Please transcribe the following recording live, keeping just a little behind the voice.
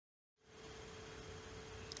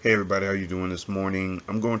Hey everybody, how you doing this morning?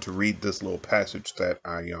 I'm going to read this little passage that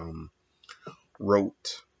I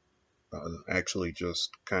wrote. Actually, just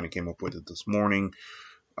kind of came up with it this morning,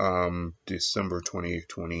 December 28th,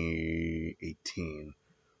 2018.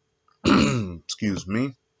 Excuse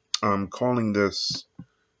me. I'm calling this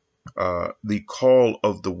The Call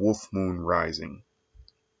of the Wolf Moon Rising.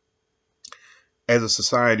 As a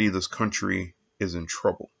society, this country is in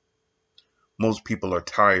trouble. Most people are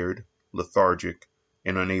tired, lethargic,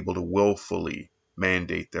 and unable to willfully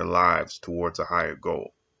mandate their lives towards a higher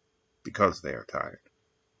goal because they are tired.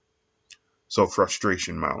 So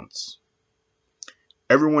frustration mounts.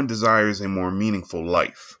 Everyone desires a more meaningful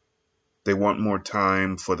life. They want more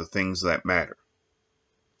time for the things that matter: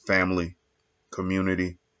 family,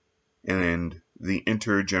 community, and the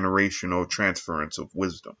intergenerational transference of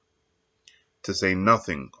wisdom, to say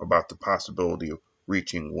nothing about the possibility of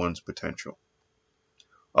reaching one's potential.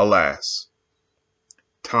 Alas,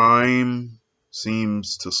 time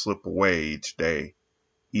seems to slip away each day,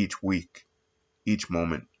 each week, each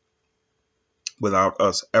moment, without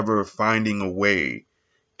us ever finding a way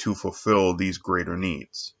to fulfill these greater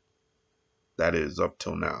needs. That is, up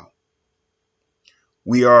till now.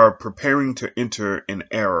 We are preparing to enter an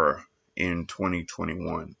era in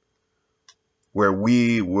 2021 where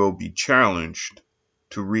we will be challenged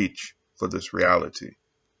to reach for this reality.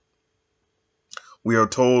 We are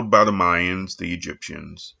told by the Mayans, the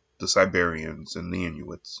Egyptians, the Siberians, and the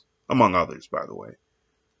Inuits, among others, by the way,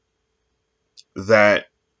 that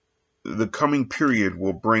the coming period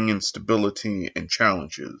will bring instability and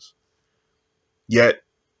challenges. Yet,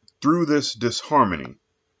 through this disharmony,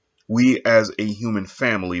 we as a human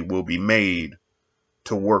family will be made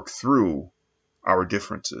to work through our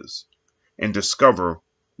differences and discover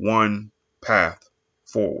one path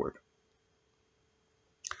forward.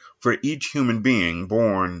 For each human being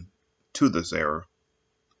born to this era,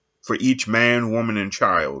 for each man, woman, and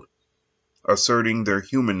child asserting their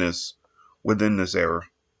humanness within this era,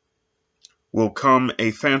 will come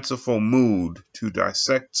a fanciful mood to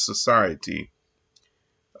dissect society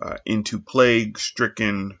into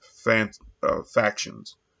plague-stricken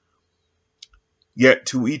factions. Yet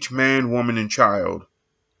to each man, woman, and child,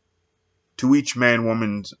 to each man,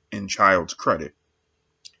 woman's, and child's credit,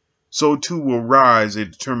 so too will rise a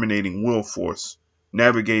determinating will force,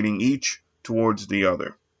 navigating each towards the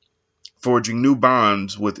other, forging new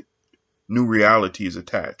bonds with new realities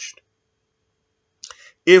attached.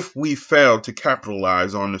 If we fail to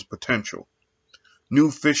capitalize on this potential, new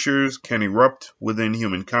fissures can erupt within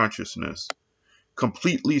human consciousness,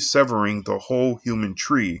 completely severing the whole human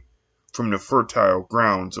tree from the fertile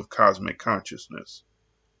grounds of cosmic consciousness,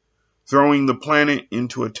 throwing the planet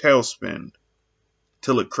into a tailspin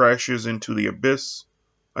till it crashes into the abyss,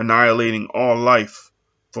 annihilating all life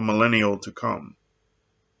for millennia to come.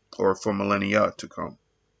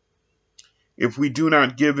 If we do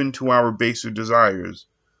not give in to our baser desires,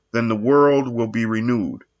 then the world will be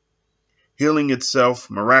renewed, healing itself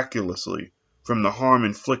miraculously from the harm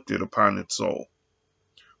inflicted upon its soul,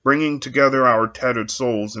 bringing together our tattered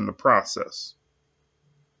souls in the process.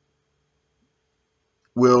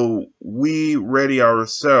 Will we ready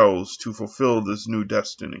ourselves to fulfill this new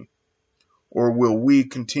destiny, or will we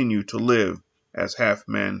continue to live as half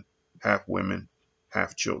men, half women,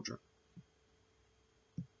 half children?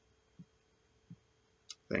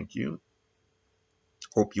 Thank you.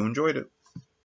 Hope you enjoyed it.